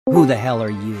Who the hell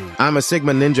are you? I'm a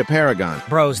Sigma Ninja Paragon.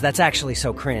 Bros, that's actually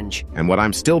so cringe. And what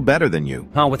I'm still better than you.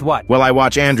 Huh, with what? Well, I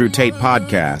watch Andrew Tate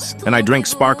podcasts, and I drink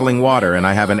sparkling water, and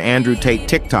I have an Andrew Tate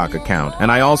TikTok account,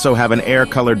 and I also have an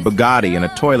air-colored Bugatti and a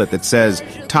toilet that says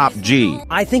Top G.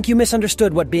 I think you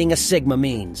misunderstood what being a Sigma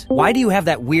means. Why do you have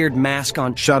that weird mask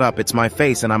on? Shut up, it's my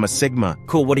face and I'm a Sigma.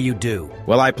 Cool, what do you do?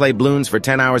 Well, I play balloons for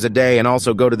 10 hours a day and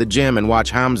also go to the gym and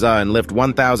watch Hamza and lift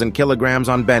 1,000 kilograms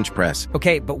on bench press.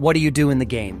 Okay, but what do you do in the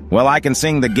game? Well, I can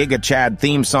sing the Giga Chad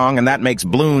theme song and that makes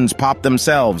balloons pop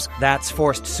themselves. That's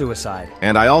forced suicide.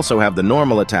 And I also have the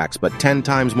normal attacks, but 10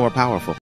 times more powerful.